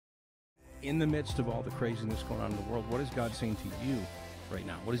in the midst of all the craziness going on in the world, what is God saying to you right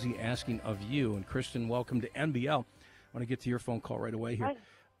now? What is he asking of you? And Kristen, welcome to NBL. I want to get to your phone call right away here. Hi.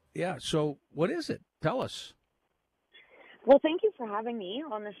 Yeah, so what is it? Tell us. Well, thank you for having me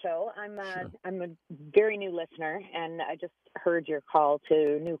on the show. I'm a very new listener, and I just heard your call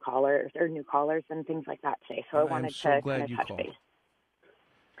to new callers and things like that today. So I wanted to kind of touch base.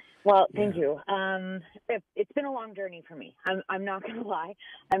 Well, thank you. It's been a long journey for me. I'm not going to lie.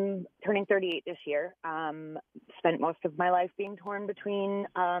 I'm turning 38 this year. Spent most of my life being torn between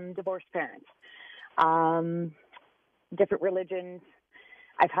divorced parents, different religions.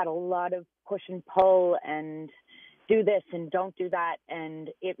 I've had a lot of push and pull and do this and don't do that. And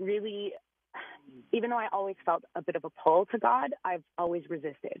it really, even though I always felt a bit of a pull to God, I've always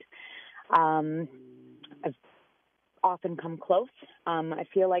resisted. I've often come close. I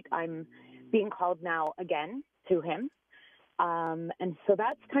feel like I'm being called now again to him. And so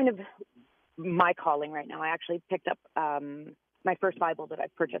that's kind of my calling right now. I actually picked up my first Bible that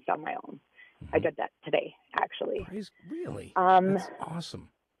I've purchased on my own. I did that today, actually. Really? That's awesome.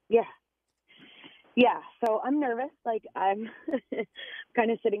 Yeah. Yeah. So I'm nervous. Like I'm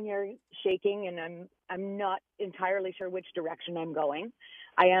kind of sitting here shaking, and I'm not entirely sure which direction I'm going.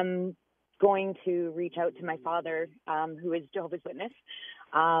 I am going to reach out to my father, who is Jehovah's Witness.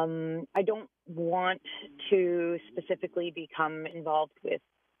 I don't want to specifically become involved with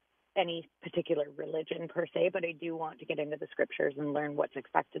any particular religion per se, but I do want to get into the scriptures and learn what's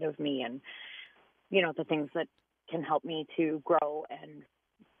expected of me and, you know, the things that can help me to grow and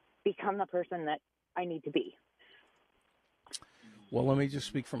become the person that I need to be. Well, let me just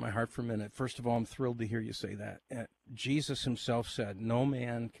speak from my heart for a minute. First of all, I'm thrilled to hear you say that. Jesus himself said, "No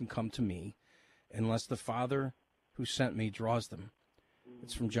man can come to me unless the Father who sent me draws them."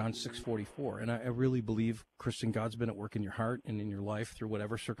 It's from John 6:44. And I really believe, Kristen, God's been at work in your heart and in your life through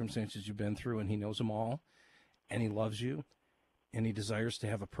whatever circumstances you've been through, and he knows them all, and he loves you, and he desires to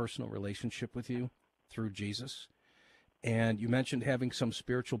have a personal relationship with you through Jesus. And you mentioned having some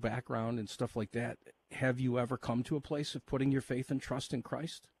spiritual background and stuff like that. Have you ever come to a place of putting your faith and trust in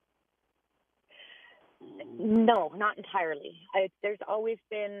Christ? No, not entirely. There's always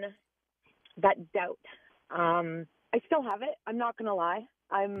been that doubt. I still have it. I'm not going to lie.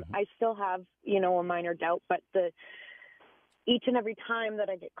 I still have, you know, a minor doubt, but each and every time that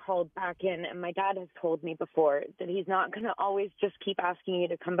I get called back in, and my dad has told me before that he's not going to always just keep asking you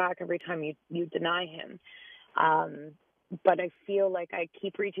to come back every time you deny him. But I feel like I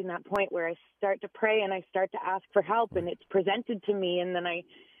keep reaching that point where I start to pray and I start to ask for help, and it's presented to me, and then I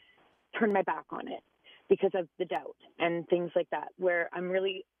turn my back on it because of the doubt and things like that, where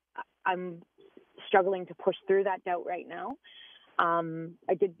I'm struggling to push through that doubt right now.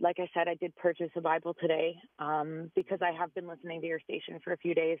 Like I said, I did purchase a Bible today because I have been listening to your station for a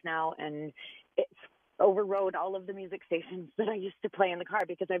few days now, and it's overrode all of the music stations that I used to play in the car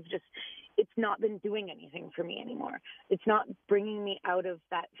because it's not been doing anything for me anymore. It's not bringing me out of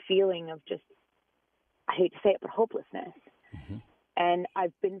that feeling of just, I hate to say it, but hopelessness. Mm-hmm. And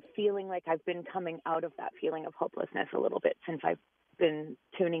I've been feeling like I've been coming out of that feeling of hopelessness a little bit since I've been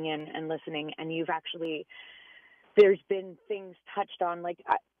tuning in and listening. And there's been things touched on, like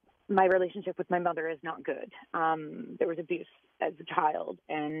my relationship with my mother is not good. There was abuse as a child,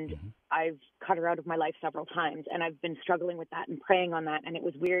 and I've cut her out of my life several times, and I've been struggling with that and praying on that. And it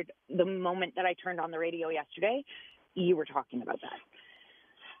was weird. The moment that I turned on the radio yesterday, you were talking about that.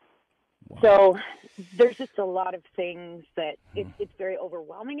 Wow. So there's just a lot of things that it's very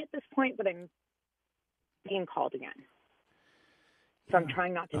overwhelming at this point, but I'm being called again. So I'm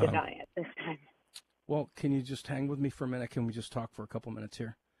trying not to deny it this time. Well, can you just hang with me for a minute? Can we just talk for a couple minutes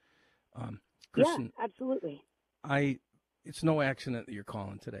here? Kristen, yeah, absolutely. It's no accident that you're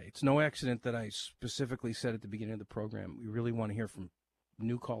calling today. It's no accident that I specifically said at the beginning of the program, we really want to hear from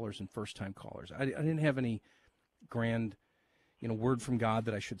new callers and first-time callers. I didn't have any grand, word from God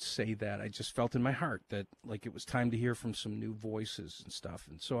that I should say that. I just felt in my heart that, like, it was time to hear from some new voices and stuff.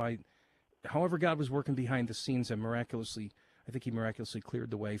 And so however God was working behind the scenes, I think he miraculously cleared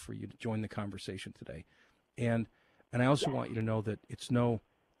the way for you to join the conversation today. And I also want you to know that it's no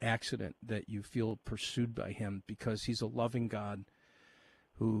accident that you feel pursued by him, because he's a loving God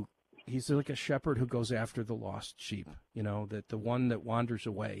he's like a shepherd who goes after the lost sheep, that the one that wanders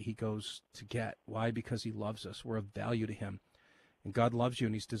away, he goes to get. Why? Because he loves us. We're of value to him. And God loves you,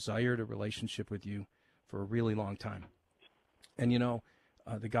 and he's desired a relationship with you for a really long time. And,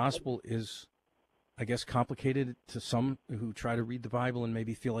 the gospel is, I guess, complicated to some who try to read the Bible and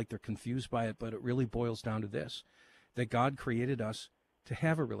maybe feel like they're confused by it, but it really boils down to this, that God created us to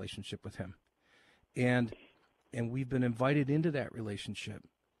have a relationship with him. And we've been invited into that relationship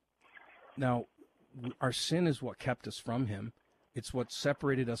Now, our sin is what kept us from him. It's what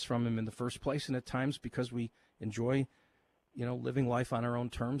separated us from him in the first place. And at times, because we enjoy, living life on our own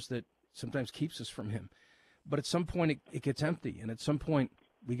terms, that sometimes keeps us from him. But at some point, it gets empty. And at some point,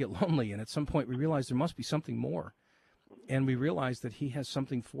 we get lonely. And at some point, we realize there must be something more. And we realize that he has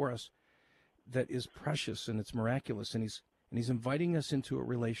something for us that is precious and it's miraculous. And he's inviting us into a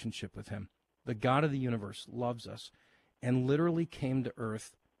relationship with him. The God of the universe loves us and literally came to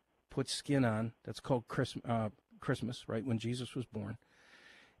earth, put skin on. That's called Christmas, right? When Jesus was born.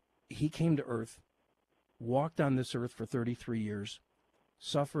 He came to earth, walked on this earth for 33 years,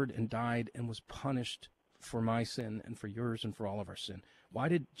 suffered and died and was punished for my sin and for yours and for all of our sin. Why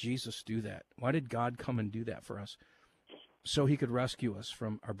did Jesus do that? Why did God come and do that for us? So he could rescue us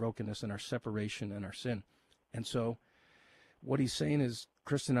from our brokenness and our separation and our sin. And so what he's saying is,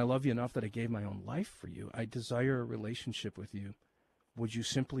 Kristen, I love you enough that I gave my own life for you. I desire a relationship with you. Would you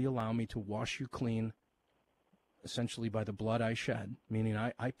simply allow me to wash you clean, essentially by the blood I shed, meaning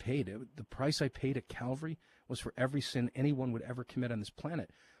I paid it. The price I paid at Calvary was for every sin anyone would ever commit on this planet.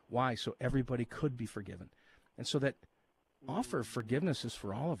 Why? So everybody could be forgiven. And so that offer of forgiveness is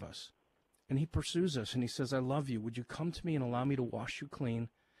for all of us. And he pursues us and he says, I love you. Would you come to me and allow me to wash you clean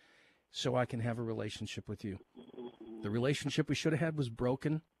so I can have a relationship with you? The relationship we should have had was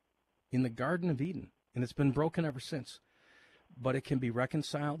broken in the Garden of Eden, and it's been broken ever since. But it can be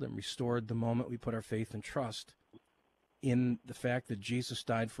reconciled and restored the moment we put our faith and trust in the fact that Jesus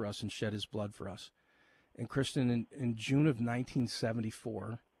died for us and shed his blood for us. And Kristen, in June of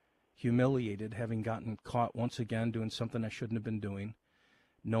 1974, humiliated, having gotten caught once again doing something I shouldn't have been doing,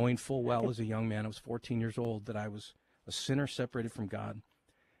 knowing full well as a young man, I was 14 years old, that I was a sinner separated from God,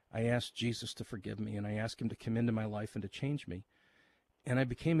 I asked Jesus to forgive me, and I asked him to come into my life and to change me. And I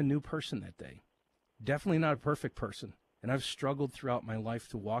became a new person that day. Definitely not a perfect person. And I've struggled throughout my life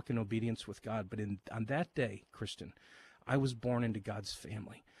to walk in obedience with God. But on that day, Kristen, I was born into God's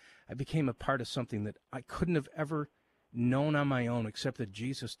family. I became a part of something that I couldn't have ever known on my own, except that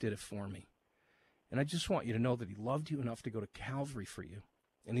Jesus did it for me. And I just want you to know that he loved you enough to go to Calvary for you.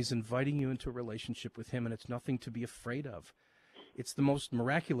 And he's inviting you into a relationship with him, and it's nothing to be afraid of. It's the most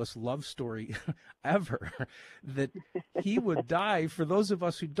miraculous love story ever, that he would die for those of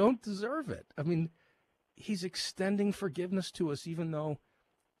us who don't deserve it. I mean, he's extending forgiveness to us even though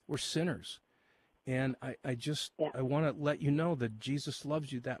we're sinners. And I want to let you know that Jesus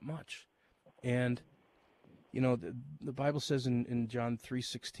loves you that much. And, the Bible says in John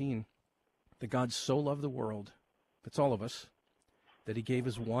 3:16 that God so loved the world, that's all of us, that he gave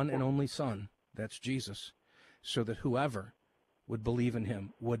his one and only Son, that's Jesus, so that whoever would believe in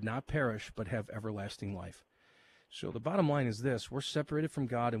him would not perish but have everlasting life. So the bottom line is this: we're separated from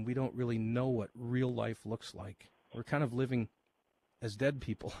God and we don't really know what real life looks like. We're kind of living as dead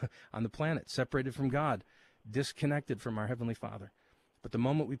people on the planet, separated from God, disconnected from our Heavenly Father. But the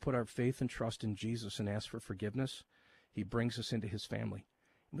moment we put our faith and trust in Jesus and ask for forgiveness, he brings us into his family.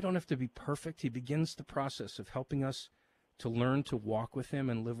 We don't have to be perfect. He begins the process of helping us to learn to walk with him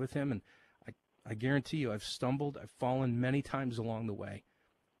and live with him. And I guarantee you, I've stumbled, I've fallen many times along the way.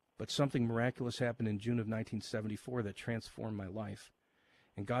 But something miraculous happened in June of 1974 that transformed my life.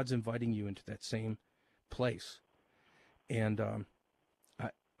 And God's inviting you into that same place. And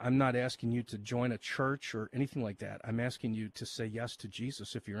I'm not asking you to join a church or anything like that. I'm asking you to say yes to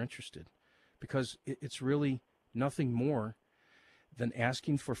Jesus if you're interested. Because it's really nothing more than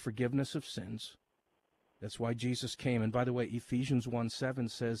asking for forgiveness of sins. That's why Jesus came. And by the way, Ephesians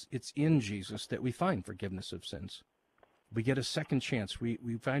 1:7 says it's in Jesus that we find forgiveness of sins. We get a second chance.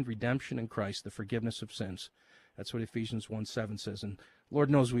 We find redemption in Christ, the forgiveness of sins. That's what Ephesians 1:7 says. And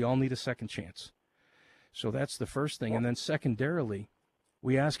Lord knows we all need a second chance. So that's the first thing. And then secondarily,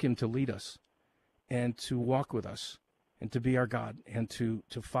 we ask him to lead us and to walk with us and to be our God and to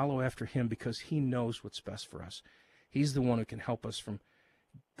follow after him because he knows what's best for us. He's the one who can help us from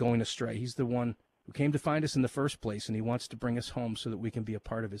going astray. He's the one who came to find us in the first place, and he wants to bring us home so that we can be a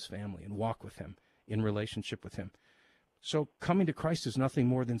part of his family and walk with him in relationship with him. So coming to Christ is nothing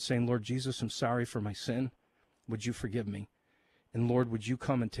more than saying, Lord Jesus, I'm sorry for my sin. Would you forgive me? And Lord, would you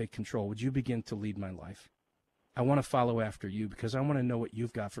come and take control? Would you begin to lead my life? I want to follow after you because I want to know what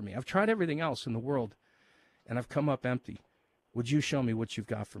you've got for me. I've tried everything else in the world, and I've come up empty. Would you show me what you've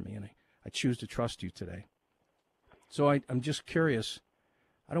got for me? And I choose to trust you today. So I'm just curious.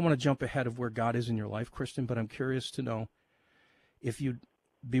 I don't want to jump ahead of where God is in your life, Kristen, but I'm curious to know if you'd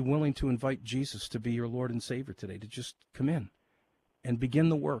be willing to invite Jesus to be your Lord and Savior today, to just come in and begin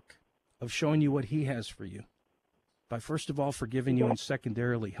the work of showing you what he has for you by first of all forgiving you and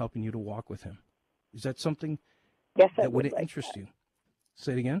secondarily helping you to walk with him. Is that something that would interest you?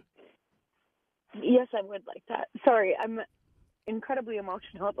 Say it again. Yes, I would like that. Sorry, I'm incredibly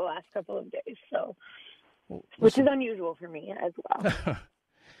emotional the last couple of days, so Well, which listen, is unusual for me as well.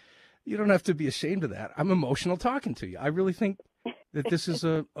 you don't have to be ashamed of that. I'm emotional talking to you. I really think that this is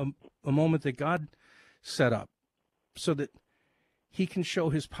a moment that God set up so that he can show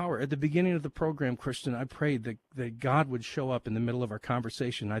his power. At the beginning of the program, Kristen, I prayed that God would show up in the middle of our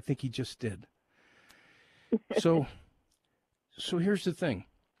conversation. I think he just did. So here's the thing.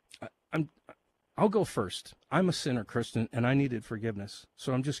 I'll go first. I'm a sinner, Kristen, and I needed forgiveness.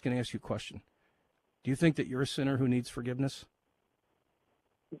 So I'm just going to ask you a question. Do you think that you're a sinner who needs forgiveness?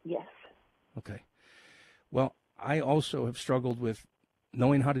 Yes. Okay. Well, I also have struggled with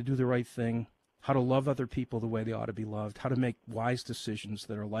knowing how to do the right thing, how to love other people the way they ought to be loved, how to make wise decisions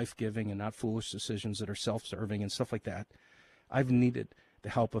that are life-giving and not foolish decisions that are self-serving and stuff like that. I've needed the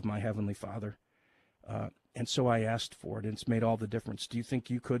help of my Heavenly Father, and so I asked for it, and it's made all the difference. Do you think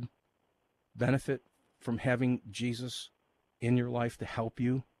you could benefit from having Jesus in your life to help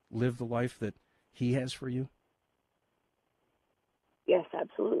you live the life that he has for you? Yes,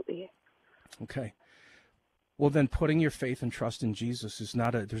 absolutely. Okay. Well, then putting your faith and trust in Jesus is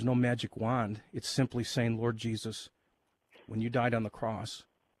not there's no magic wand. It's simply saying, Lord Jesus, when you died on the cross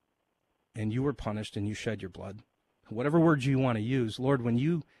and you were punished and you shed your blood, whatever words you want to use, Lord, when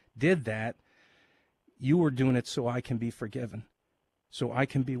you did that, you were doing it so I can be forgiven, so I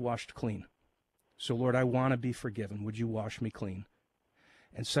can be washed clean. So, Lord, I want to be forgiven. Would you wash me clean?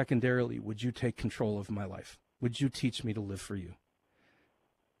 And secondarily, would you take control of my life? Would you teach me to live for you?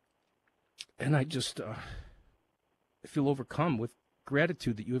 And I just feel overcome with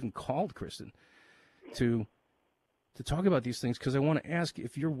gratitude that you even called, Kristen, to talk about these things, because I want to ask,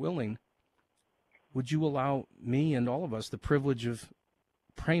 if you're willing, would you allow me and all of us the privilege of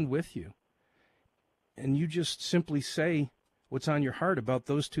praying with you? And you just simply say what's on your heart about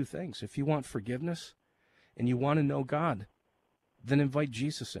those two things. If you want forgiveness and you want to know God, then invite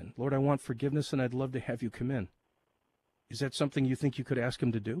Jesus in. Lord, I want forgiveness and I'd love to have you come in. Is that something you think you could ask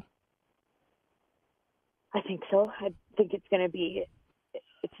him to do? I think so. I think it's going to be,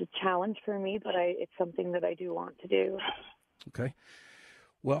 it's a challenge for me, but it's something that I do want to do. Okay.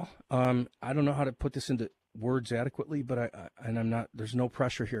 Well, I don't know how to put this into words adequately, but I'm not, there's no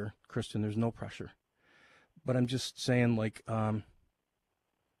pressure here, Kristen, there's no pressure. But I'm just saying, like, when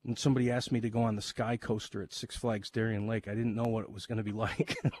somebody asked me to go on the Sky Coaster at Six Flags Darien Lake, I didn't know what it was going to be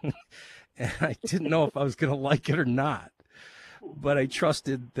like. And I didn't know if I was going to like it or not. But I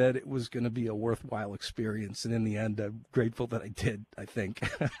trusted that it was going to be a worthwhile experience. And in the end, I'm grateful that I did, I think.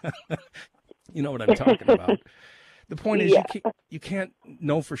 You know what I'm talking about. The point is, you can't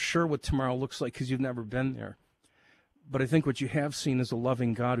know for sure what tomorrow looks like because you've never been there. But I think what you have seen is a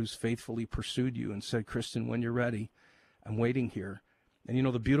loving God who's faithfully pursued you and said, Kristen, when you're ready, I'm waiting here. And you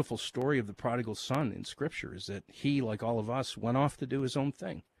know, the beautiful story of the prodigal son in Scripture is that he, like all of us, went off to do his own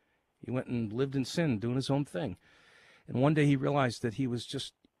thing. He went and lived in sin, doing his own thing. And one day he realized that he was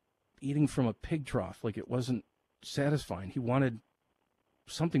just eating from a pig trough, like it wasn't satisfying. He wanted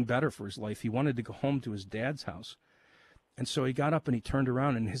something better for his life. He wanted to go home to his dad's house. And so he got up and he turned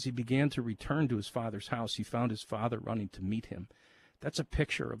around, and as he began to return to his father's house, he found his father running to meet him. That's a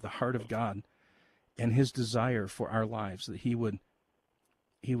picture of the heart of God and his desire for our lives, that he would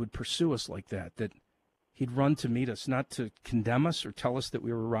pursue us like that he'd run to meet us, not to condemn us or tell us that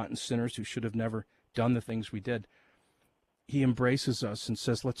we were rotten sinners who should have never done the things we did. He embraces us and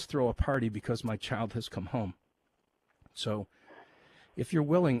says, let's throw a party because my child has come home. So if you're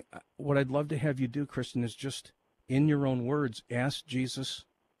willing, what I'd love to have you do, Kristen, is just in your own words, ask Jesus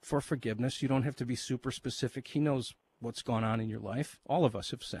for forgiveness. You don't have to be super specific. He knows what's gone on in your life. All of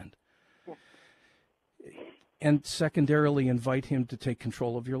us have sinned. And secondarily, invite him to take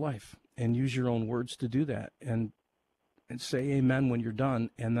control of your life and use your own words to do that. And say amen when you're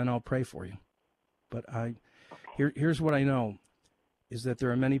done, and then I'll pray for you. But here's what I know, is that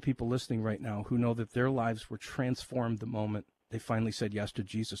there are many people listening right now who know that their lives were transformed the moment they finally said yes to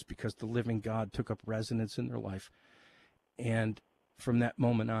Jesus, because the living God took up residence in their life. And from that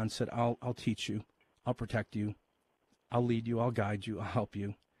moment on said, I'll teach you, I'll protect you, I'll lead you, I'll guide you, I'll help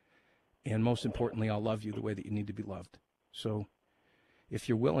you. And most importantly, I'll love you the way that you need to be loved. So if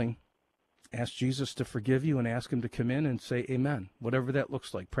you're willing, ask Jesus to forgive you and ask him to come in and say amen, whatever that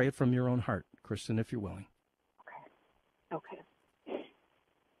looks like. Pray it from your own heart, Kristen, if you're willing. Okay.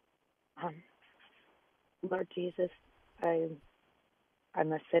 Lord Jesus,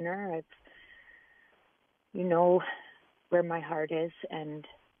 I'm a sinner. You know where my heart is, and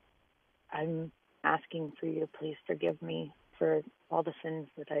I'm asking for you to please forgive me for all the sins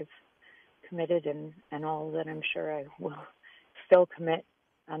that I've committed and all that I'm sure I will still commit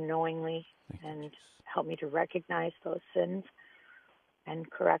unknowingly, and help me to recognize those sins and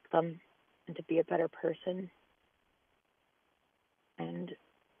correct them and to be a better person. And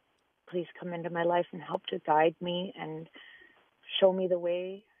please come into my life and help to guide me and show me the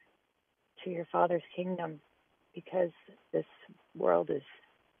way to your Father's kingdom, because this world is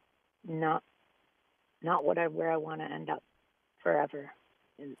not where I want to end up forever.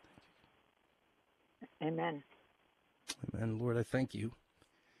 Amen. Amen. Lord, I thank you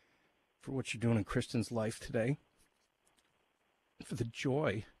for what you're doing in Kristen's life today, for the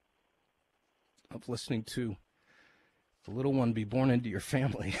joy of listening to the little one be born into your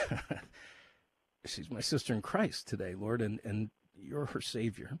family. She's my sister in Christ today, Lord, and you're her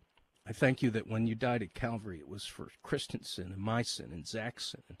Savior. I thank you that when you died at Calvary, it was for Kristen's sin and my sin and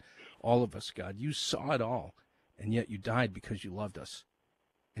Zach's sin and all of us, God. You saw it all, and yet you died because you loved us.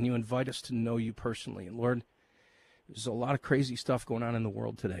 And you invite us to know you personally. And Lord, there's a lot of crazy stuff going on in the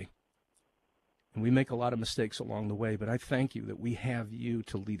world today. And we make a lot of mistakes along the way, but I thank you that we have you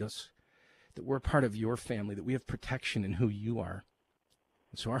to lead us, that we're part of your family, that we have protection in who you are.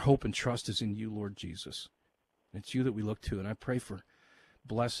 And so our hope and trust is in you, Lord Jesus. And it's you that we look to. And I pray for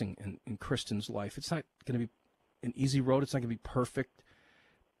blessing in Kristen's life. It's not going to be an easy road. It's not going to be perfect.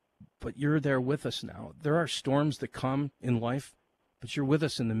 But you're there with us now. There are storms that come in life, but you're with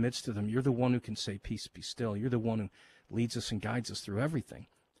us in the midst of them. You're the one who can say, peace, be still. You're the one who leads us and guides us through everything.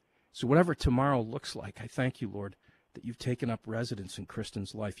 So whatever tomorrow looks like, I thank you, Lord, that you've taken up residence in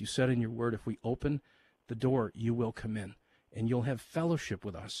Kristen's life. You said in your word, if we open the door, you will come in, and you'll have fellowship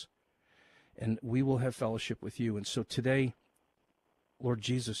with us, and we will have fellowship with you. And so today, Lord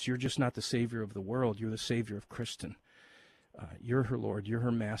Jesus, you're just not the Savior of the world. You're the Savior of Kristen. You're her Lord. You're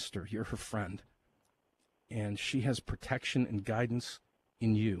her master. You're her friend. And she has protection and guidance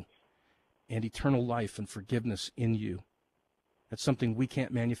in you, and eternal life and forgiveness in you. That's something we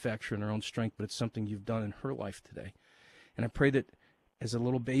can't manufacture in our own strength, but it's something you've done in her life today. And I pray that as a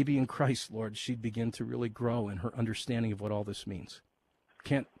little baby in Christ, Lord, she'd begin to really grow in her understanding of what all this means.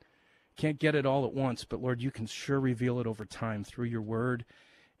 Can't get it all at once, but Lord, you can sure reveal it over time through your word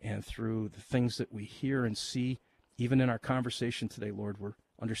and through the things that we hear and see. Even in our conversation today, Lord, we're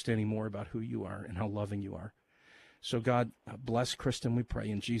understanding more about who you are and how loving you are. So God, bless Kristen, we pray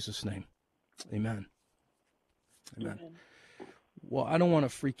in Jesus' name. Amen. Amen. Amen. Well, I don't want to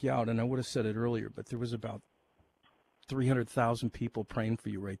freak you out, and I would have said it earlier, but there was about 300,000 people praying for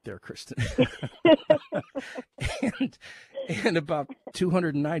you right there, Kristen. and about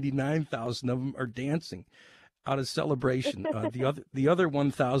 299,000 of them are dancing out of celebration. The other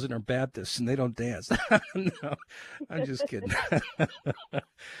 1,000 are Baptists, and they don't dance. No, I'm just kidding.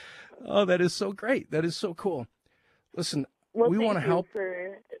 Oh, that is so great. That is so cool. Listen, we want to help. Thank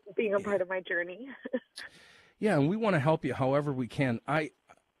you for being a part of my journey. Yeah, and we want to help you however we can.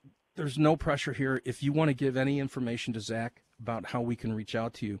 There's no pressure here. If you want to give any information to Zach about how we can reach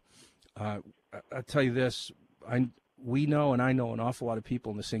out to you, I'll tell you this. We know, and I know an awful lot of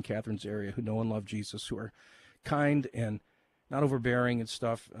people in the St. Catharines area who know and love Jesus, who are kind and not overbearing and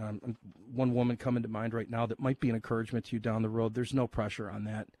stuff. One woman coming to mind right now that might be an encouragement to you down the road. There's no pressure on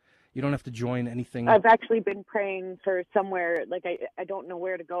that. You don't have to join anything. I've actually been praying for somewhere, like I don't know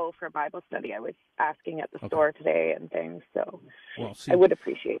where to go for a Bible study. I was asking at the store today and things, so well, see, I would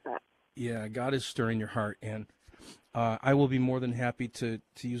appreciate that. Yeah, God is stirring your heart, and I will be more than happy to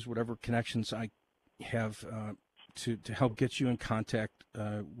use whatever connections I have to help get you in contact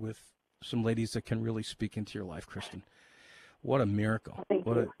with some ladies that can really speak into your life, Kristen. What a miracle.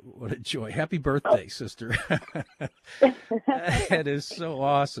 What a joy. Happy birthday, sister. That is so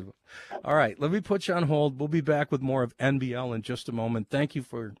awesome. All right, let me put you on hold. We'll be back with more of NBL in just a moment. Thank you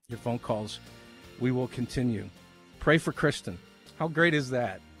for your phone calls. We will continue. Pray for Kristen. How great is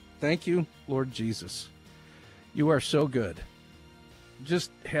that? Thank you, Lord Jesus. You are so good.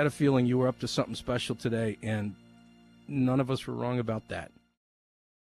 Just had a feeling you were up to something special today, and none of us were wrong about that.